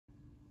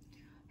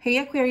Hey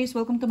Aquarius,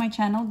 welcome to my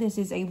channel. This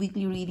is a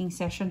weekly reading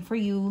session for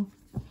you.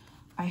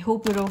 I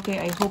hope you're okay.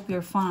 I hope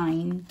you're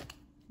fine.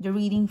 The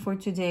reading for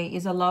today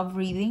is a love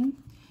reading,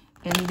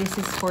 and this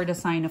is for the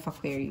sign of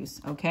Aquarius,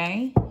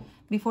 okay?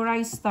 Before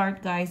I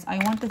start, guys, I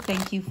want to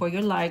thank you for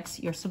your likes,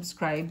 your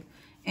subscribe,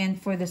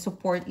 and for the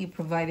support you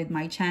provided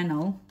my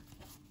channel.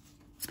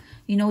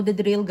 You know the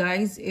drill,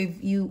 guys.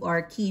 If you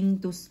are keen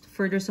to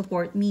further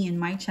support me and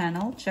my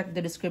channel, check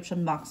the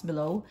description box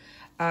below.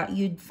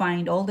 You'd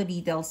find all the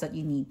details that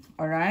you need.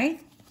 All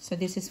right. So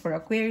this is for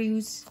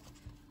Aquarius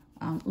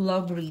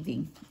love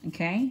reading.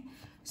 Okay.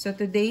 So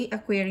today,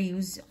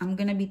 Aquarius, I'm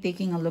gonna be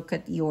taking a look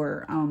at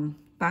your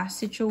past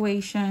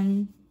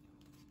situation.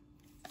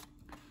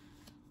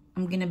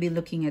 I'm gonna be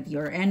looking at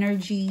your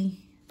energy,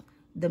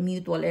 the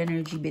mutual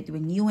energy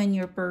between you and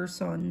your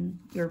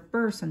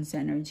person's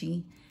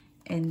energy,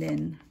 and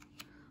then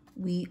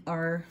we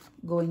are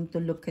going to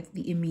look at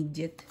the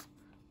immediate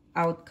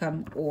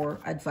outcome or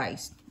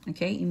advice.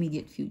 Okay,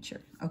 immediate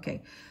future.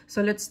 Okay,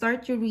 so let's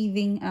start your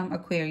reading,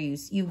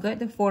 Aquarius. You've got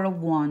the Four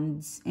of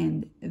Wands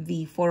and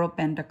the Four of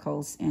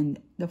Pentacles and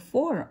the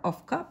Four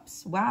of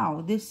Cups.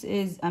 Wow, this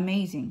is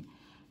amazing.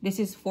 This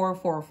is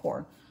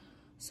 444.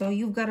 So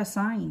you've got a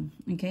sign.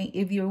 Okay,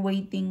 if you're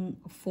waiting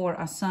for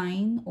a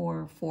sign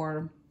or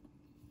for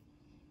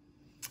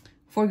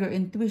your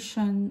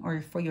intuition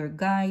or for your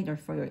guide or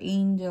for your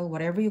angel,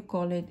 whatever you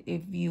call it,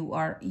 if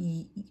you're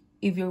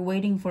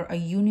waiting for a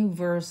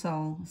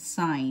universal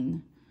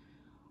sign,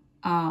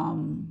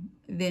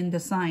 then the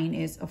sign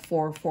is a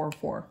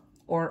 444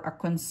 or a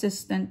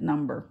consistent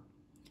number.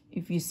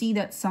 If you see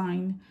that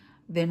sign,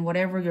 then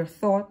whatever your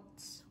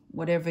thoughts,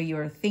 whatever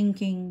you're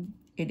thinking,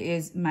 it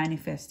is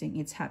manifesting,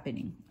 it's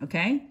happening.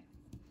 Okay,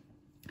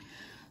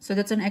 so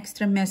that's an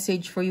extra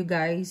message for you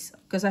guys,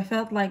 because I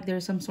felt like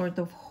there's some sort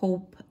of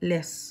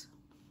hopeless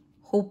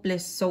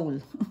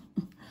soul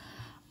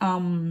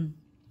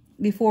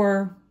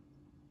before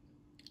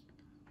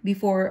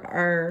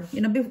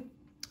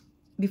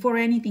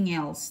anything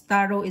else.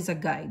 Tarot is a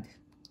guide.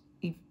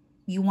 If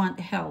you want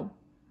help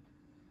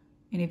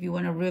and if you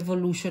want to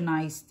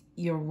revolutionize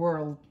your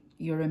world,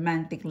 your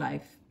romantic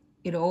life,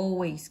 it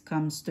always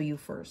comes to you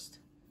first.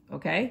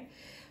 Okay,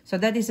 so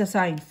that is a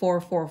sign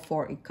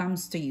 444. It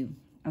comes to you.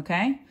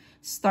 Okay,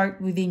 start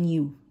within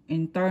you,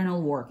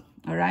 internal work.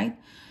 All right,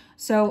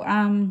 so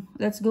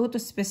let's go to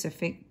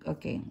specific.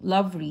 Okay,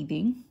 love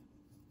reading.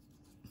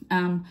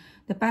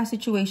 The past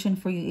situation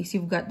for you is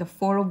you've got the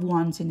Four of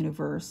Wands in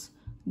reverse,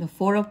 the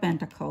Four of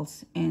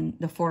Pentacles, and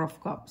the Four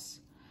of Cups.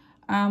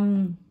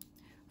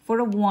 Four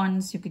of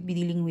Wands, you could be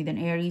dealing with an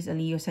Aries, a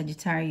Leo,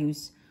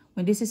 Sagittarius.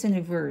 When this is in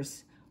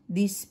reverse,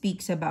 this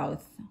speaks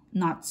about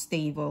not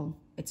stable.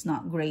 It's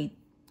not great.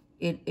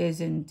 It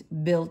isn't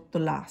built to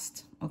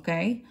last.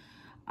 Okay.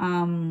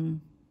 I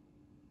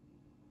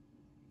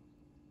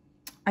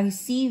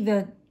see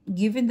that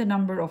given the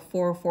number of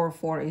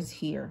 444 is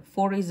here.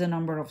 4 is the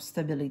number of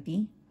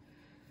stability.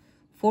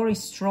 4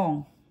 is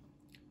strong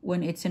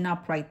when it's in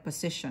upright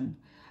position,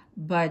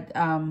 but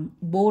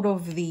both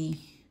of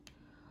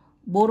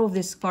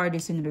this card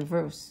is in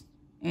reverse,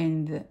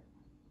 and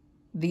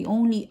the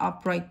only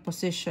upright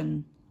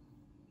position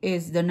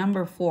is the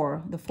number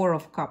 4, the Four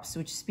of Cups,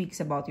 which speaks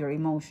about your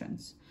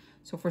emotions.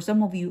 So for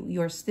some of you,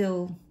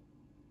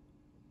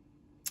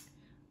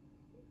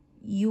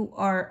 you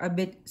are a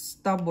bit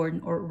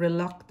stubborn or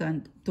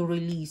reluctant to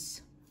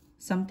release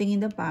something in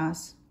the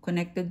past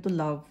connected to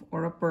love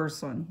or a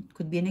person. It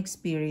could be an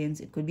experience,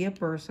 it could be a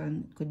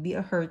person, it could be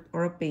a hurt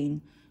or a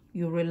pain.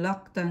 You're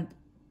reluctant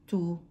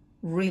to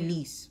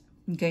release.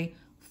 Okay,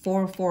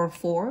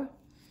 444.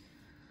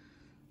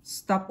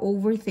 Stop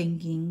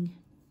overthinking.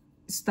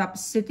 Stop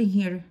sitting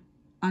here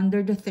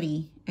under the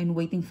 3 and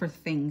waiting for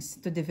things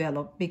to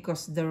develop,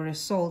 because the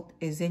result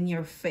is in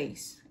your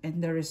face,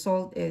 and the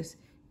result is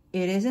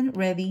it isn't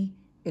ready.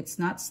 It's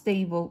not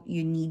stable.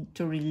 You need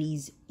to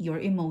release your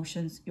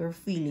emotions, your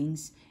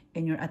feelings,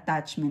 and your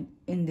attachment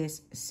in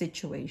this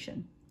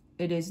situation.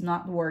 It is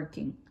not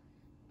working.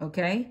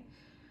 Okay?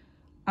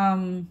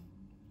 You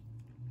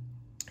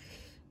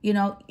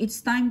know,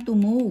 it's time to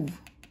move.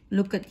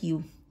 Look at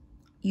you.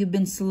 You've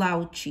been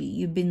slouchy.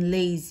 You've been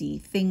lazy.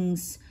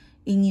 Things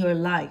in your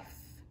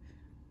life,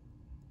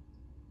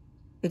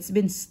 it's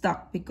been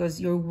stuck because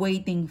you're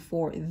waiting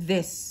for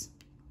this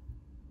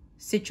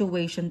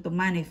situation to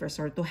manifest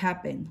or to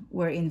happen,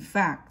 where in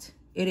fact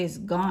it is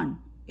gone.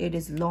 It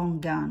is long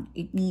gone.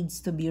 It needs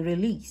to be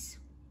released.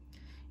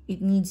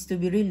 It needs to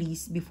be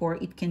released before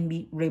it can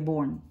be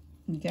reborn.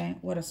 Okay,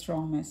 what a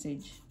strong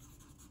message.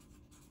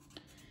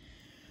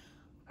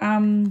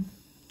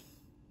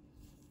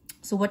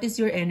 So what is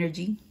your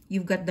energy?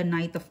 You've got the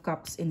Knight of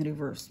Cups in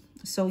reverse.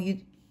 So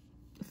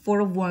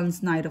Four of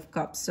Wands, Knight of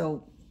Cups.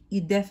 So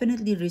you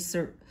definitely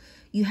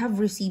you have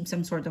received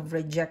some sort of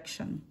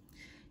rejection.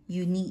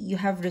 You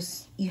have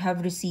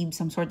received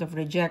some sort of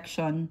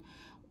rejection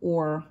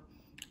or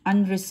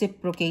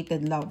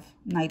unreciprocated love,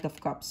 Knight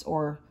of Cups,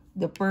 or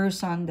the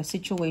person, the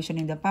situation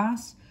in the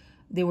past,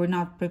 they were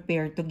not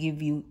prepared to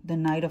give you the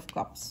Knight of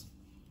Cups.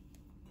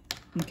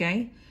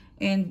 Okay,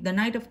 And the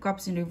Knight of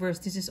Cups in reverse,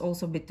 this is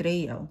also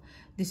betrayal.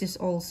 This is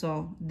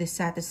also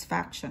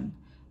dissatisfaction,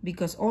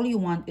 because all you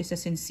want is a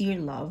sincere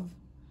love,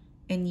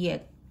 and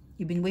yet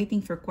you've been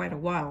waiting for quite a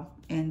while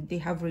and they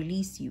have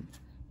released you.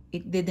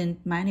 It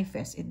didn't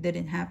manifest, it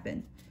didn't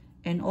happen,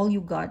 and all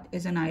you got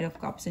is a Knight of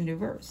Cups in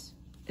reverse.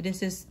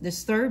 This is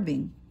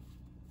disturbing,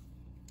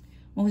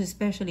 most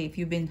especially if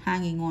you've been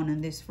hanging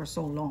on this for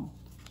so long.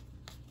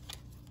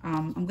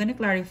 I'm going to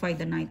clarify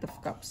the Knight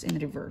of Cups in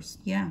reverse.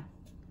 Yeah.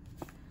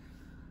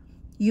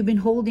 You've been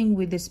holding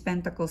with these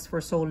pentacles for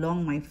so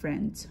long, my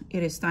friends.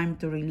 It is time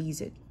to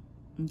release it.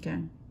 Okay.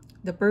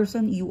 The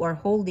person you are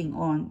holding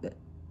on,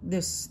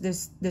 this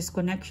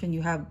connection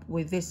you have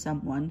with this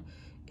someone,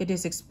 it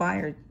is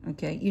expired.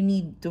 Okay. You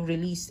need to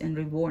release and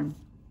reborn.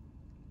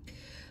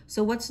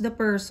 So what's the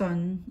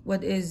person?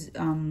 What is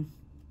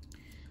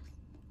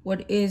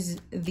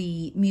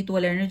the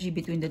mutual energy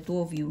between the two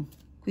of you?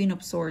 Queen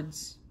of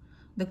Swords.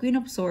 The Queen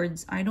of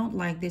Swords, I don't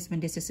like this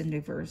when this is in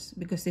reverse,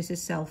 because this is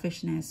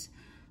selfishness.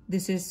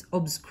 This is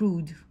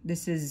obscured.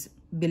 This is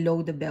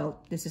below the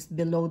belt. This is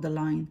below the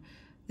line.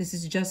 This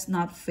is just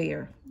not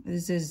fair.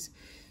 This is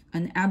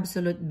an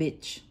absolute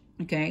bitch.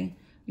 Okay?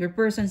 Your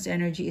person's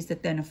energy is the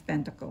Ten of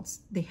Pentacles.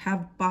 They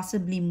have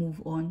possibly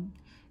moved on.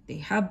 They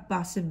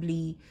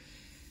possibly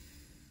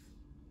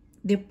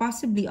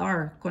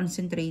are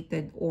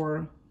concentrated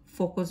or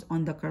focused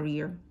on the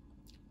career.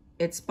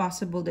 It's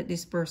possible that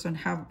this person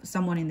have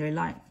someone in their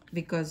life,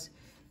 because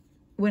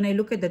when I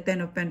look at the Ten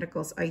of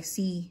Pentacles, I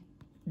see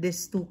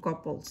these two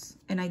couples,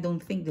 and I don't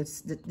think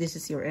this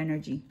is your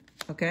energy.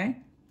 Okay,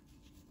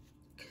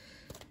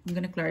 I'm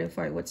gonna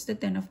clarify what's the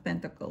Ten of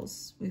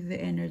Pentacles with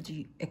the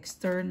energy,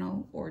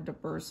 external or the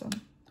person.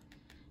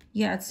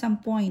 Yeah, at some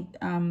point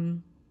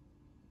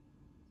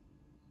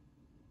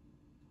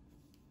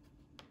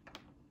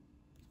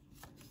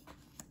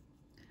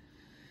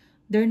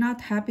they're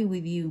not happy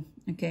with you.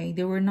 Okay,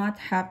 they were not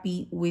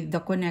happy with the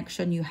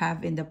connection you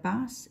have in the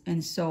past,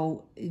 and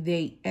so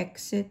they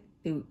aggressively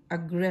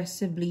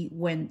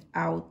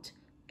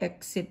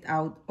exit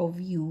out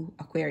of you,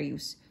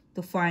 Aquarius,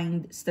 to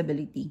find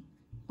stability.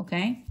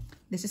 Okay,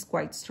 this is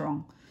quite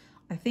strong.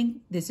 I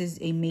think this is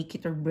a make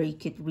it or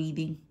break it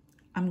reading.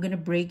 I'm gonna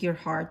break your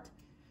heart.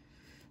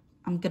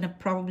 I'm gonna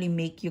probably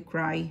make you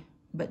cry,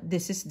 but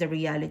this is the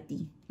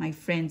reality, my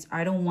friends.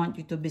 I don't want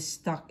you to be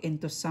stuck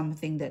into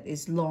something that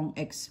is long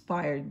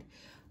expired.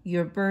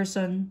 Your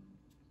person,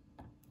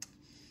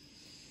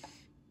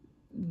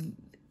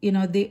 you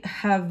know, they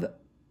have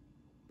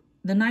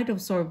the Knight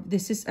of Swords.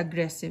 This is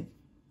aggressive.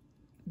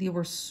 They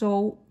were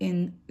so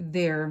in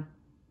their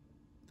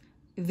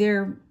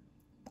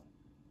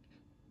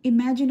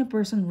imagine a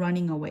person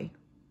running away.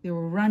 They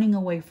were running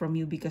away from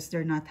you because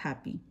they're not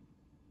happy,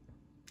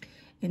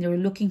 and they were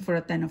looking for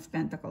a Ten of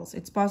Pentacles.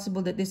 It's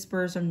possible that this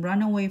person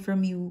ran away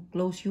from you,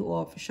 close you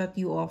off, shut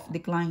you off,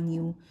 decline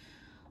you,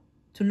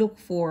 to look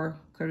for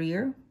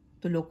career,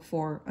 to look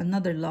for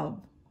another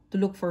love, to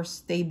look for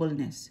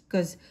stableness,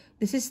 because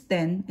this is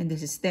 10 and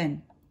this is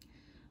 10.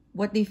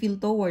 What they feel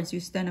towards you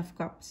is 10 of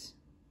Cups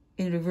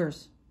in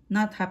reverse.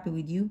 Not happy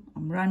with you.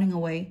 I'm running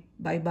away.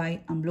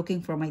 Bye-bye. I'm looking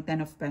for my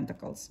 10 of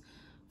Pentacles.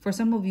 For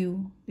some of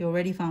you, they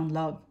already found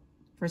love.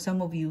 For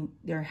some of you,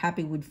 they're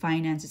happy with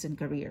finances and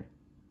career.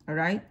 All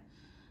right?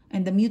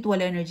 And the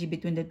mutual energy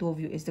between the two of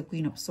you is the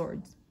Queen of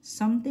Swords.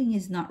 Something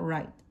is not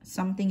right.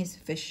 Something is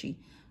fishy.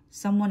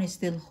 Someone is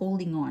still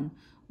holding on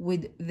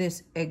with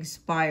this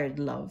expired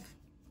love.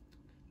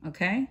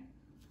 Okay?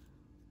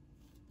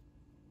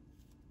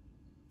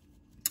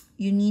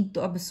 You need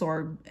to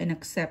absorb and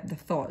accept the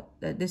thought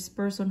that this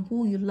person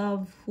who you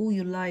love, who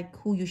you like,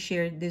 who you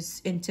shared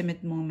this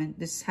intimate moment,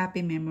 this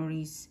happy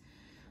memories,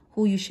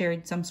 who you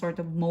shared some sort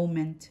of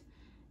moment,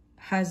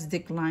 has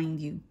declined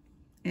you.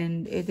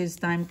 And it is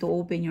time to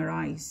open your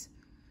eyes.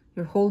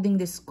 You're holding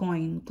this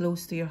coin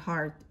close to your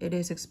heart. It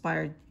is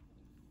expired.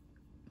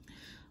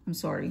 I'm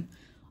sorry.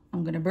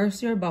 I'm going to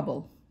burst your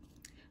bubble.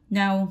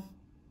 Now,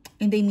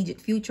 in the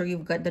immediate future,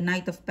 you've got the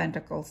Knight of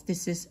Pentacles.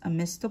 This is a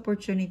missed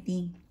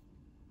opportunity.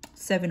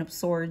 Seven of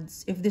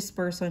Swords. If this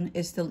person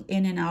is still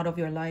in and out of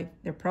your life,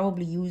 they're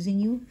probably using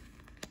you.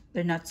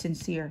 They're not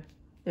sincere.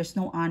 There's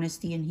no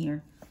honesty in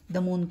here. The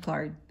Moon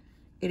card.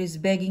 It is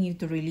begging you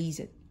to release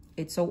it.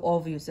 It's so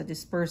obvious that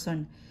this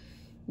person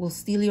will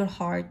steal your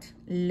heart,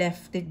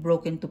 left it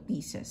broken to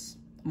pieces.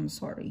 I'm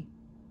sorry.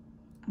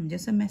 I'm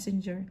just a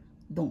messenger.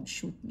 Don't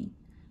shoot me.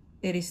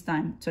 It is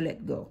time to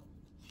let go.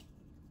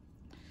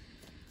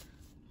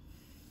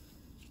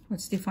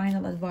 What's the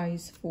final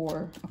advice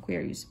for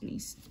Aquarius,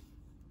 please?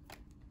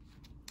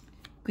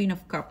 Queen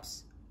of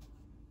Cups.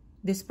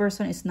 This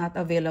person is not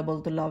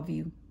available to love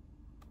you.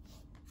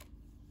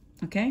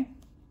 Okay?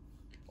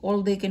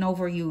 All they can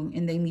offer you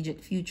in the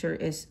immediate future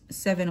is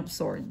Seven of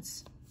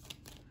Swords.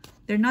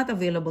 They're not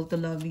available to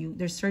love you.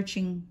 They're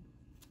searching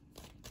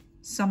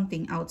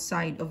something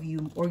outside of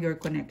you or your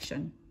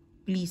connection.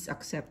 Please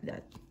accept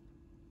that.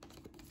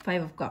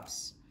 Five of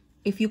Cups.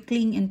 If you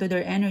cling into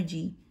their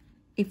energy,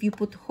 if you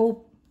put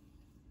hope,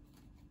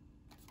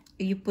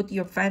 if you put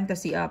your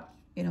fantasy up,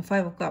 you know,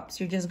 Five of Cups,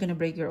 you're just going to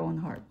break your own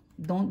heart.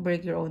 Don't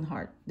break your own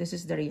heart. This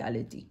is the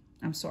reality.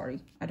 I'm sorry.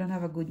 I don't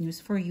have a good news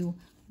for you.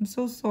 I'm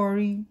so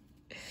sorry.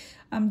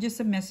 I'm just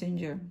a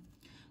messenger.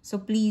 So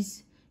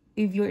please,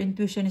 if your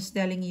intuition is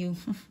telling you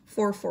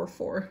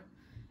 444,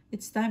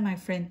 it's time, my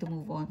friend, to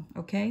move on.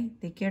 Okay?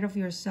 Take care of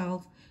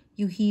yourself.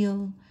 You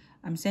heal.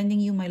 I'm sending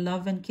you my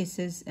love and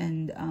kisses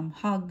and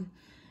hug.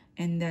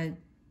 And that,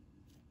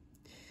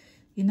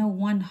 you know,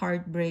 one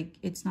heartbreak,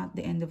 it's not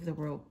the end of the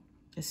world.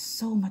 There's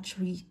so much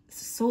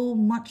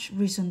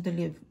reason to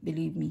live,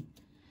 believe me.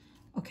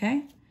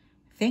 Okay?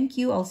 Thank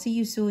you. I'll see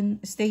you soon.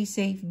 Stay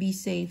safe, be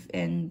safe,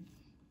 and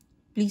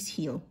please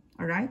heal.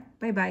 All right?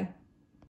 Bye-bye.